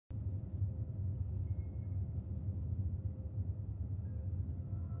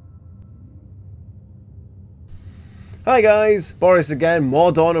Hi guys, Boris again,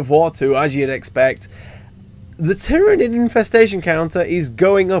 more Dawn of War 2 as you'd expect. The Tyranid infestation counter is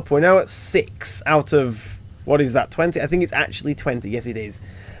going up. We're now at 6 out of, what is that, 20? I think it's actually 20, yes it is.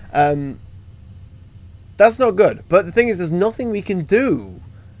 That's not good, but the thing is there's nothing we can do.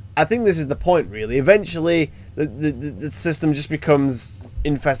 I think this is the point really. Eventually the system just becomes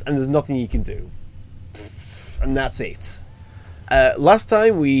infested and there's nothing you can do. And that's it. Last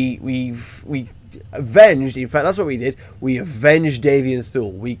time we avenged, in fact that's what we did, we avenged Davian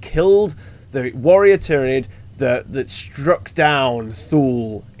Thule. We killed the warrior Tyranid that struck down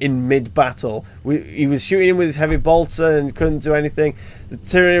Thule in mid-battle. He was shooting him with his heavy bolter and couldn't do anything. The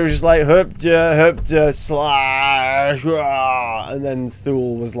Tyranid was just like, herp, slash, rah, and then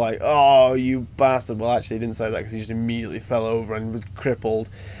Thule was like, oh, you bastard. Well, actually, he didn't say that because he just immediately fell over and was crippled.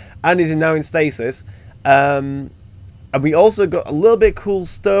 And he's now in stasis. And we also got a little bit cool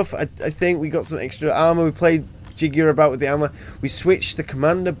stuff. I think we got some extra armor. We played jiggier about with the armor. We switched the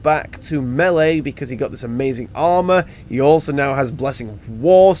commander back to melee because he got this amazing armor. He also now has Blessing of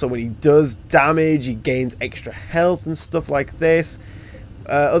War, so when he does damage, he gains extra health and stuff like this.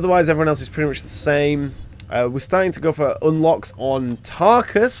 Otherwise, everyone else is pretty much the same. We're starting to go for unlocks on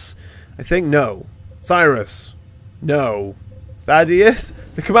Tarkus. I think no. Cyrus. No. Thaddeus.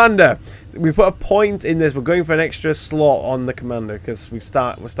 The commander. We put a point in this. We're going for an extra slot on the commander because we're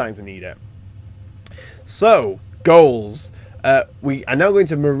starting to need it. So, goals. We are now going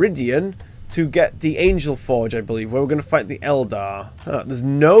to Meridian to get the Angel Forge, I believe, where we're going to fight the Eldar. There's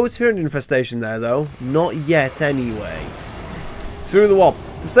no Tyranid infestation there, though. Not yet, anyway. Through the wall.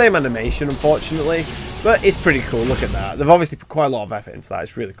 It's the same animation, unfortunately, but it's pretty cool. Look at that. They've obviously put quite a lot of effort into that.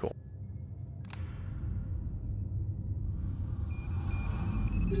 It's really cool.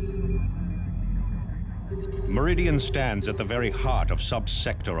 Meridian stands at the very heart of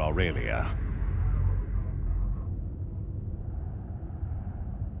Subsector Aurelia.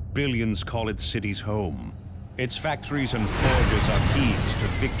 Billions call its cities home. Its factories and forges are keys to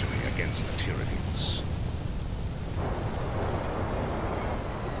victory against the Tyranids.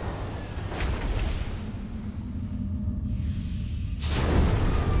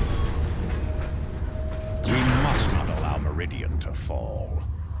 We must not allow Meridian to fall.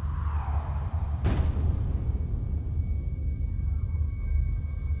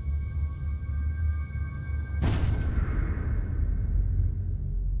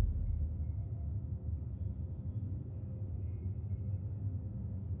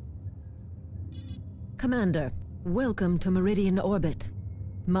 Commander, welcome to Meridian Orbit.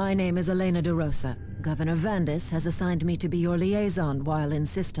 My name is Elena de Rosa. Governor Vandis has assigned me to be your liaison while in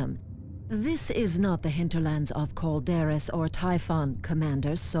system. This is not the hinterlands of Calderis or Typhon,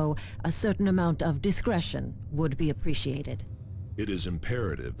 Commander, so a certain amount of discretion would be appreciated. It is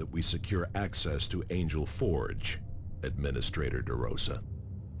imperative that we secure access to Angel Forge, Administrator de Rosa.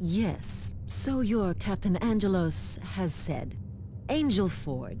 Yes, so your Captain Angelos has said. Angel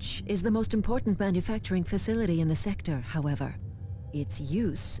Forge is the most important manufacturing facility in the sector, however. Its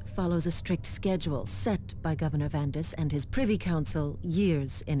use follows a strict schedule set by Governor Vandis and his Privy Council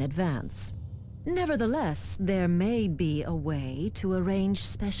years in advance. Nevertheless, there may be a way to arrange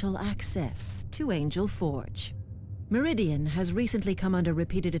special access to Angel Forge. Meridian has recently come under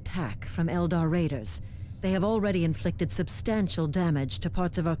repeated attack from Eldar raiders. They have already inflicted substantial damage to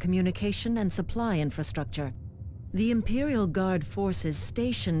parts of our communication and supply infrastructure. The Imperial Guard forces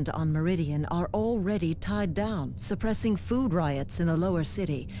stationed on Meridian are already tied down, suppressing food riots in the lower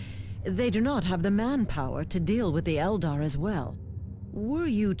city. They do not have the manpower to deal with the Eldar as well. Were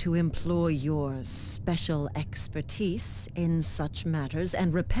you to employ your special expertise in such matters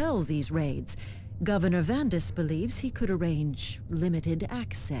and repel these raids, Governor Vandis believes he could arrange limited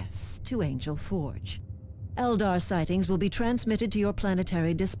access to Angel Forge. Eldar sightings will be transmitted to your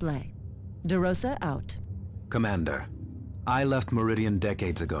planetary display. De Rosa out. Commander, I left Meridian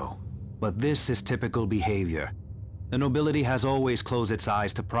decades ago, but this is typical behavior. The nobility has always closed its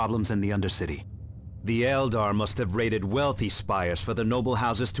eyes to problems in the Undercity. The Eldar must have raided wealthy spires for the noble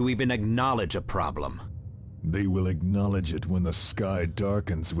houses to even acknowledge a problem. They will acknowledge it when the sky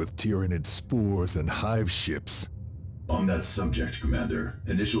darkens with Tyranid spores and hive ships. On that subject, Commander,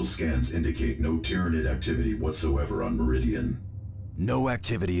 initial scans indicate no Tyranid activity whatsoever on Meridian. No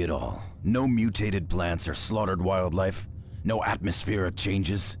activity at all. No mutated plants or slaughtered wildlife. No atmospheric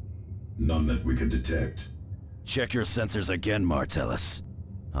changes. None that we can detect. Check your sensors again, Martellus.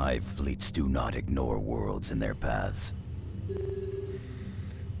 Hive fleets do not ignore worlds in their paths.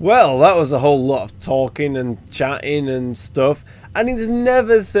 Well, that was a whole lot of talking and chatting and stuff, and it's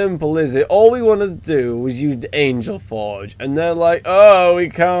never simple, is it? All we want to do was use the Angel Forge, and they're like, oh, we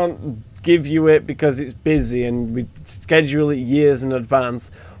can't give you it because it's busy and we schedule it years in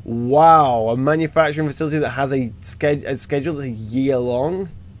advance. Wow, a manufacturing facility that has a schedule that's a year long?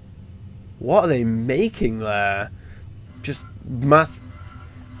 What are they making there? Just mass...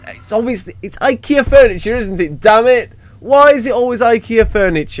 It's obviously... It's IKEA furniture, isn't it? Damn it! Why is it always IKEA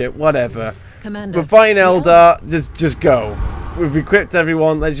furniture? Whatever. Commander, We're fighting Eldar. Just go. We've equipped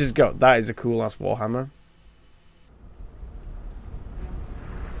everyone. Let's just go. That is a cool ass Warhammer.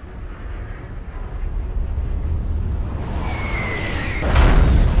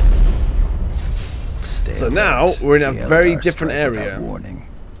 So now we're in a very different area. We're in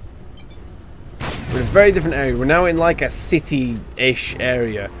a very different area. We're now in like a city-ish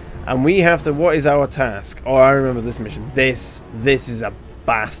area. And we have to... What is our task? Oh, I remember this mission. This is a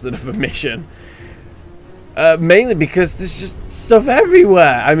bastard of a mission. Mainly because there's just stuff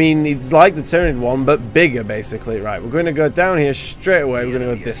everywhere. I mean, it's like the Tyranid one, but bigger, basically. Right, we're going to go down here straight away. We're going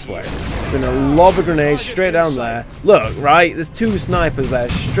to go this way. We're going to lob a grenade straight down there. Look, right? There's 2 snipers there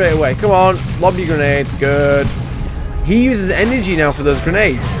straight away. Come on, lob your grenade. Good. He uses energy now for those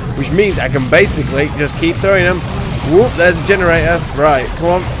grenades, which means I can basically just keep throwing them. Whoop, there's a generator. Right,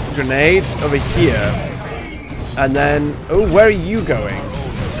 come on. Grenade over here. And then... Oh, where are you going?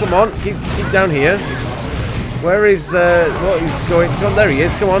 Come on, keep down here. Where is... what is going... Come on, there he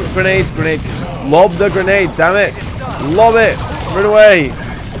is. Come on, grenade. Lob the grenade, damn it. Lob it. Run away.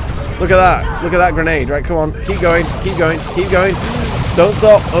 Look at that. Look at that grenade. Right, come on. Keep going. Don't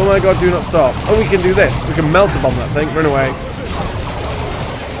stop. Oh my god, do not stop. Oh, we can do this. We can melt a bomb that thing. Run away.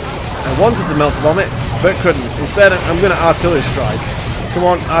 I wanted to melt a bomb it, but couldn't. Instead, I'm going to artillery strike. Come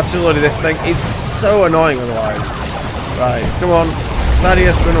on, artillery this thing. It's so annoying otherwise. Right, come on.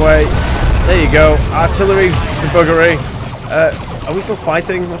 Thaddeus, run away. There you go. Artillery to buggery. Are we still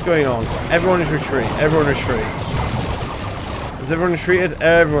fighting? What's going on? Everyone is retreat. Everyone retreat. Has everyone retreated?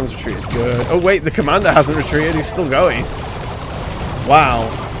 Everyone's retreated. Good. Oh wait, the commander hasn't retreated. He's still going. Wow.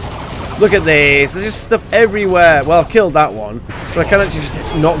 Look at this. There's just stuff everywhere. Well, I've killed that one. So I can actually just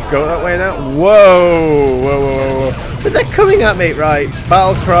not go that way now. Whoa. But they're coming at me. Right.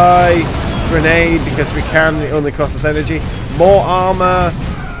 Battle cry. Grenade, because we can. It only costs us energy. More armor.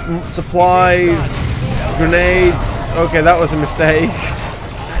 Supplies. Grenades. Okay, that was a mistake.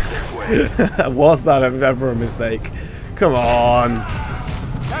 Was that ever a mistake? Come on.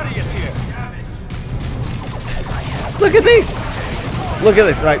 Look at this. Look at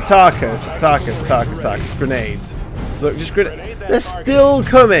this, right? Tarkus. Grenades. Look, just grenades. They're still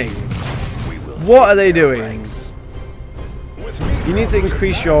coming. What are they doing? You need to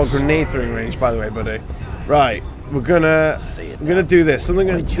increase your grenade throwing range, by the way, buddy. Right, we're gonna do this.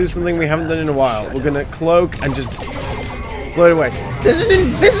 Do something we haven't done in a while. We're gonna cloak and just blow it away. There's an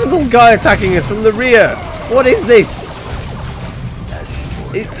invisible guy attacking us from the rear. What is this?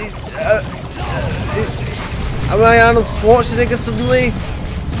 Am I Arnold Schwarzenegger suddenly?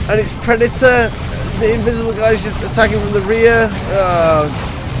 And it's Predator? The invisible guy's just attacking from the rear?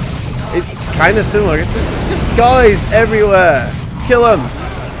 It's kind of similar. There's just guys everywhere. Kill them.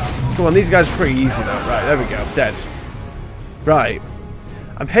 Come on, these guys are pretty easy though. Right, there we go. Dead. Right.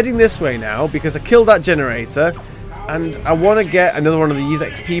 I'm heading this way now because I killed that generator. And I want to get another one of these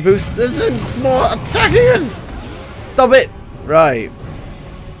XP boosts. There's more attacking us! Stop it! Right.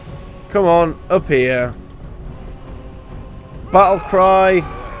 Come on, up here. Battle cry,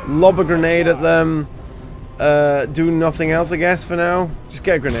 lob a grenade at them, do nothing else I guess for now. Just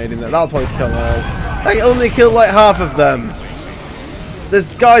get a grenade in there, that'll probably kill all. I only killed like half of them.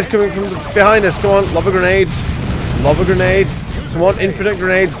 There's guys coming from behind us, come on, lob a grenade. Lob a grenade, come on, infinite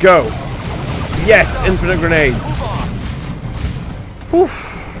grenades, go. Yes, infinite grenades. Whew.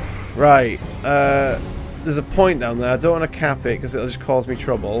 Right, there's a point down there, I don't want to cap it because it'll just cause me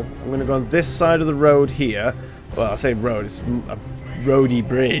trouble. I'm going to go on this side of the road here. Well, I say road, it's a roady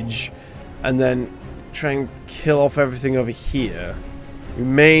bridge. And then try and kill off everything over here. We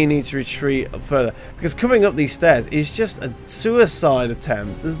may need to retreat further. Because coming up these stairs is just a suicide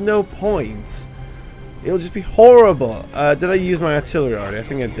attempt. There's no point. It'll just be horrible. Did I use my artillery already? I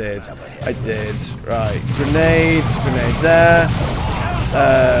think I did. I did. Right. Grenades. Grenade there.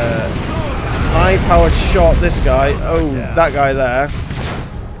 High-powered shot. This guy. Oh, that guy there.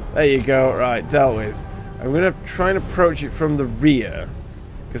 There you go. Right. Dealt with. I'm going to try and approach it from the rear,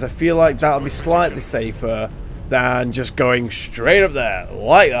 because I feel like that'll be slightly safer than just going straight up there,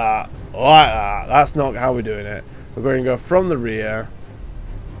 like that, like that. That's not how we're doing it. We're going to go from the rear,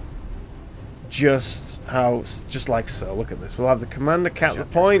 just like so. Look at this. We'll have the commander cap the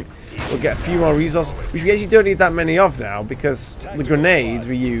point. We'll get a few more resources, which we actually don't need that many of now, because the grenades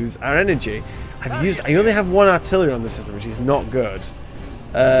we use are energy. I only have one artillery on the system, which is not good.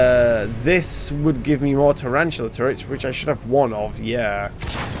 This would give me more tarantula turrets, which I should have one of, yeah.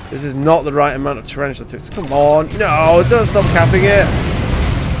 This is not the right amount of tarantula turrets. Come on, no, don't stop capping it.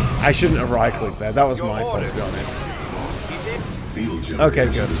 I shouldn't have right-clicked there. That was my fault, to be honest. Okay,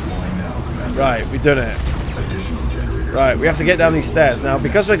 good. Right, we've done it. Right, we have to get down these stairs. Now,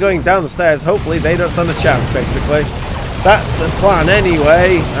 because we're going down the stairs, hopefully they don't stand a chance, basically. That's the plan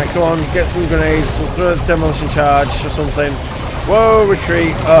anyway. Right, come on, get some grenades. We'll throw a demolition charge or something. Whoa,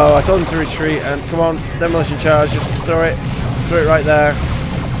 retreat. Oh, I told him to retreat. And come on, demolition charge. Just throw it. Throw it right there.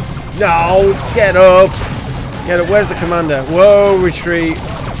 No, get up. Get up. Where's the commander? Whoa, retreat.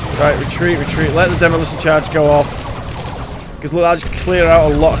 Right, retreat, retreat. Let the demolition charge go off. Because look, I'll just clear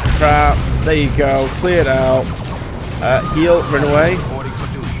out a lot of crap. There you go. Cleared out. Heal, run away.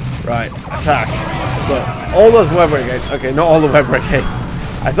 Right, attack. Look, all those web brigades. Okay, not all the web brigades.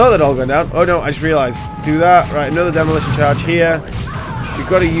 I thought they'd all gone down. Oh no, I just realised. Do that. Right, another demolition charge here. We've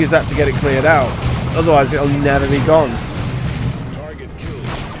got to use that to get it cleared out. Otherwise, it'll never be gone.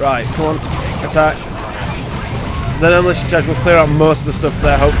 Right, come on. Attack. The demolition charge will clear out most of the stuff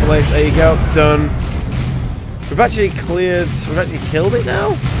there, hopefully. There you go. Done. We've actually cleared... We've actually killed it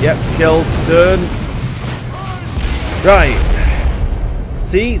now? Yep, killed. Done. Right.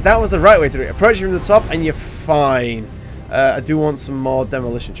 See, that was the right way to do it. Approach it from the top and you're fine. I do want some more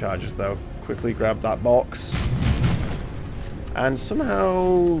demolition charges though. Quickly grab that box. And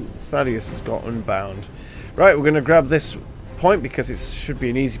somehow Thaddeus has got unbound. Right, we're going to grab this point because it should be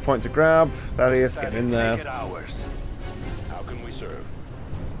an easy point to grab. Thaddeus, get in there.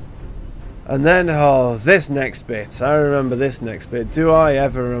 And then, oh, this next bit. I remember this next bit. Do I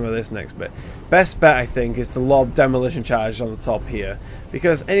ever remember this next bit? Best bet, I think, is to lob demolition charges on the top here.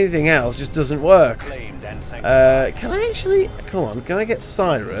 Because anything else just doesn't work. Can I actually... Come on, can I get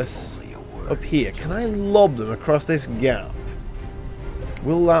Cyrus up here? Can I lob them across this gap?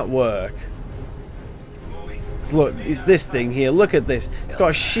 Will that work? Look, it's this thing here. Look at this. It's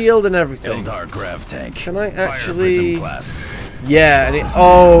got a shield and everything. Eldar grav tank. Can I actually... Yeah, and it...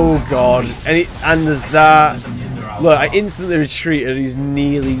 Oh, God. And there's that... Look, I instantly retreated. He's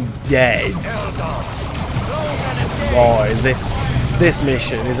nearly dead. Boy, this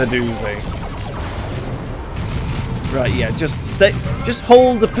mission is a doozy. Right, yeah, just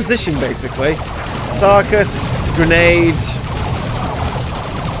hold the position, basically. Tarkus, grenade.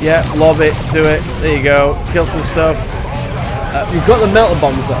 Yeah, lob it, do it. There you go. Kill some stuff. We've got the melter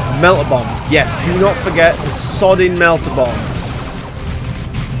bombs though. Melter bombs. Yes, do not forget the sodding melter bombs.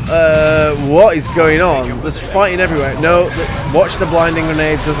 What is going on? There's fighting everywhere. No, watch the blinding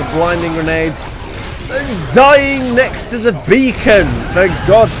grenades. There's a blinding grenades. They're dying next to the beacon. For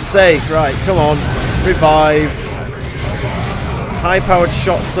God's sake. Right, come on. Revive. High-powered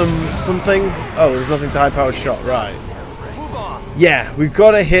shot something. Oh, there's nothing to high-powered shot. Right. Yeah, we've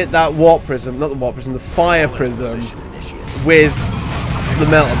got to hit that warp prism. Not the warp prism, the fire prism. With the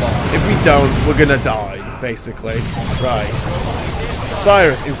melter bombs. If we don't, we're gonna die, basically. Right.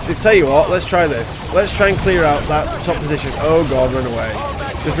 Cyrus, tell you what, let's try this. Let's try and clear out that top position. Oh god, run away.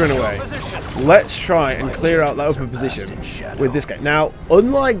 Just run away. Let's try and clear out that upper position with this guy. Now,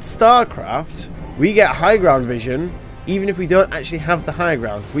 unlike StarCraft, we get high ground vision, even if we don't actually have the high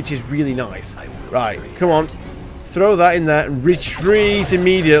ground, which is really nice. Right, come on. Throw that in there and retreat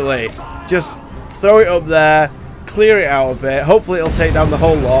immediately. Just throw it up there. Clear it out a bit. Hopefully it'll take down the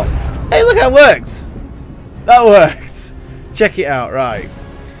whole lot. Hey, look, that worked! That worked. Check it out, right.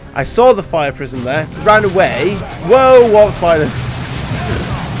 I saw the fire prism there. Ran away. Whoa, warp spiders.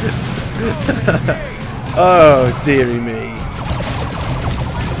 Oh, dearie me.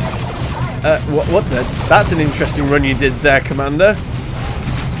 What the? That's an interesting run you did there, Commander.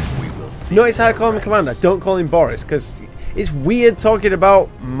 Notice how I call him Commander. Don't call him Boris, because it's weird talking about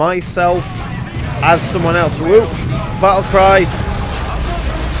myself as someone else. Whoop! Battle cry.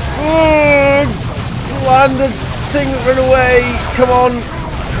 Landed sting, run away. Come on.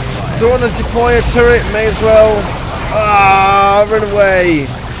 Don't want to deploy a turret, may as well. Ah, run away.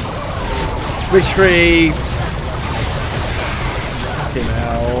 Retreat. Fucking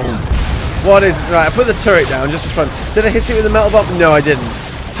hell. What is it? Right, I put the turret down just for fun. Did I hit it with the metal bomb? No, I didn't.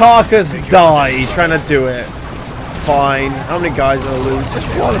 Tarkus died trying to do it. Fine. How many guys are lose? Just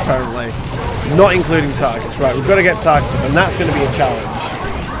one, apparently. Not including Tarkus. Right, we've got to get Tarkus up, and that's going to be a challenge.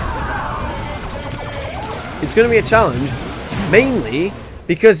 It's going to be a challenge, mainly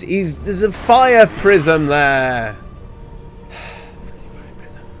because there's a fire prism there.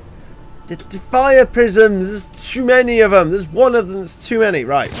 The fire prisms, there's too many of them. There's one of them, there's too many.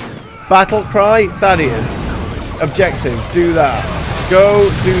 Right. Battle cry, Thaddeus. Objective, do that. Go,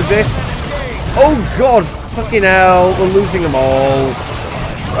 do this. Oh god, fucking hell, we're losing them all.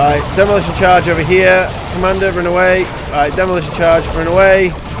 Right, demolition charge over here. Commander, run away. Right, demolition charge, run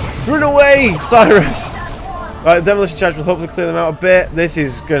away. Run away, Cyrus! Right, demolition charge will hopefully clear them out a bit. This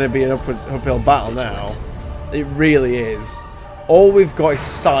is going to be an uphill battle now. It really is. All we've got is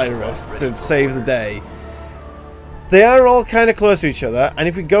Cyrus to save the day. They are all kind of close to each other, and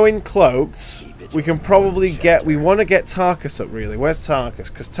if we go in cloaked, we can probably get... We want to get Tarkus up, really. Where's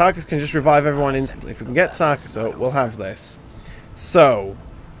Tarkus? Because Tarkus can just revive everyone instantly. If we can get Tarkus up, we'll have this. So,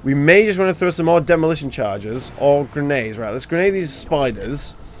 we may just want to throw some more demolition charges or grenades. Right, let's grenade these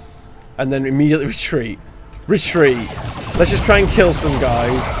spiders, and then immediately retreat. Retreat. Let's just try and kill some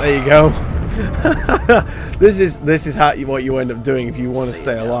guys. There you go. This is what you end up doing if you want to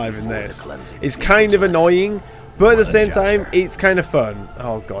stay alive in this. It's kind of annoying, but at the same time, it's kind of fun.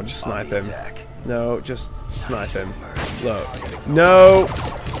 Oh god, just snipe him. No, just snipe him. Look. No.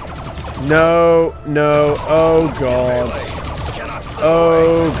 No. No. Oh god.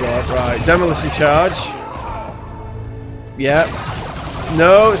 Oh god. Right. Demolition charge. Yep.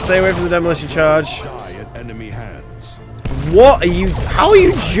 No. Stay away from the demolition charge. Enemy hands. What are you... How are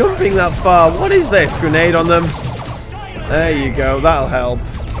you jumping that far? What is this? Grenade on them. There you go. That'll help.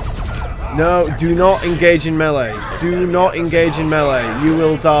 No, do not engage in melee. Do not engage in melee. You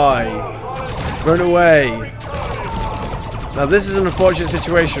will die. Run away. Now, this is an unfortunate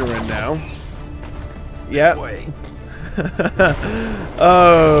situation we're in now. Yep.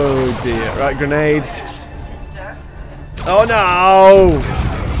 Oh, dear. Right, grenades. Oh, no!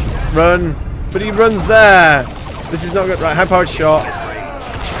 Run. But he runs there. This is not good. Right, high-powered shot.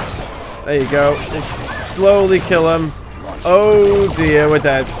 There you go. Slowly kill him. Oh dear, we're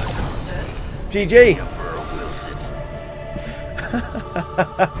dead. GG.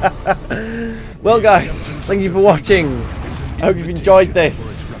 Well, guys, thank you for watching. I hope you've enjoyed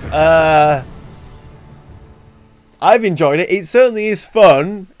this. I've enjoyed it. It certainly is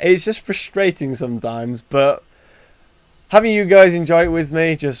fun. It's just frustrating sometimes, but having you guys enjoy it with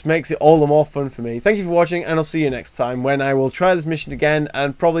me just makes it all the more fun for me. Thank you for watching, and I'll see you next time when I will try this mission again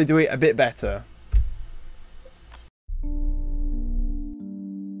and probably do it a bit better.